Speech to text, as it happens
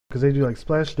because they do like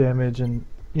splash damage and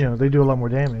they do a lot more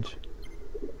damage.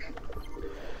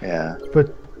 Yeah.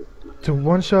 But to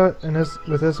one shot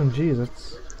with SMGs,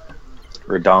 that's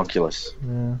Redonkulous.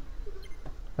 yeah.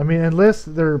 I mean, unless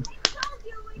their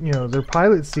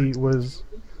pilot seat was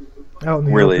out in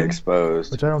the Really open,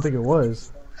 exposed. which I don't think it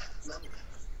was.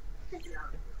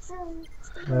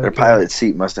 Their pilot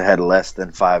seat must have had less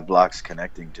than 5 blocks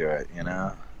connecting to it, you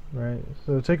know? Right.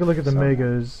 So take a look at the So, Mega.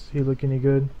 Is he look any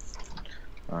good?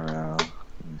 I don't know. Let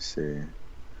me see.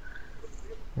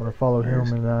 Want to follow him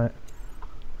and not?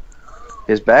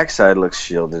 His backside looks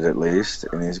shielded at least,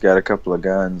 and he's got a couple of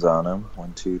guns on him.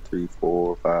 1, 2, 3,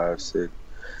 4, 5, 6.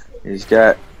 He's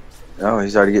got. Oh,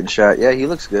 he's already getting shot. Yeah, he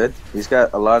looks good. He's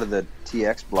got a lot of the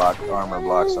TX block armor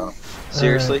blocks on him.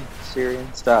 Seriously, right.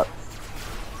 Syrian, stop.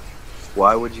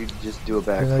 Why would you just do a And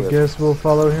I backflip? guess we'll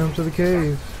follow him to the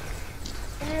cave.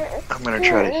 I'm gonna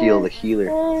try to heal the healer.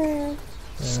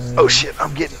 Oh shit,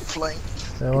 I'm getting flanked.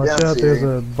 Yeah, watch out, there's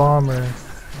a bomber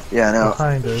Yeah, I know.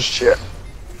 behind us. Shit.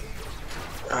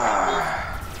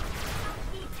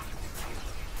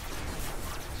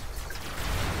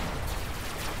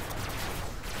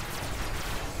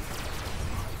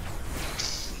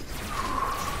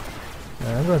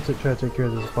 Yeah, I'm going to try to take care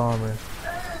of this bomber.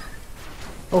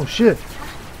 Oh shit!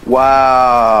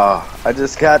 Wow, I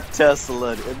just got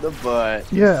Tesla'd in the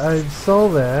butt. Yeah, I saw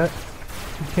that.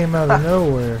 He came out of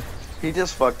nowhere. He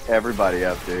just fucked everybody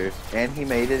up, dude. And he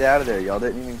made it out of there. Y'all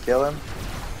didn't even kill him?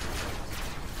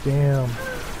 Damn.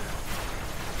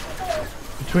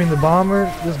 Between this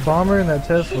bomber and that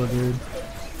Tesla, dude.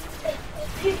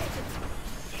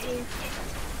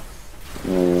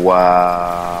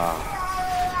 Wow.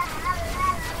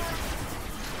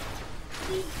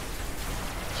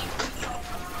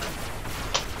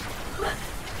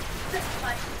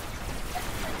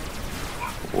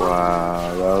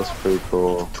 Wow, that was pretty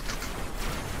cool.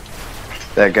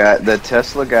 That guy, the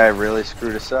Tesla guy really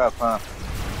screwed us up, huh?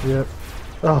 Yep.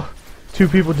 Oh, 2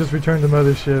 people just returned the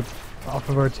mothership off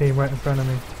of our team right in front of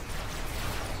me.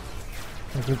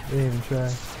 Like they didn't even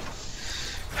try.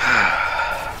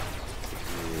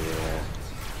 Yeah.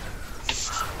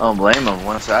 I don't blame him.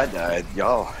 Once I died,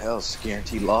 y'all, hell's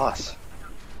guaranteed loss.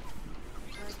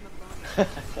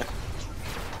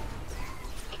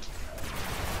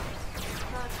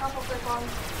 Couple quick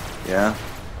ones. Yeah?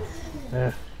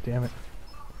 Yeah, damn it.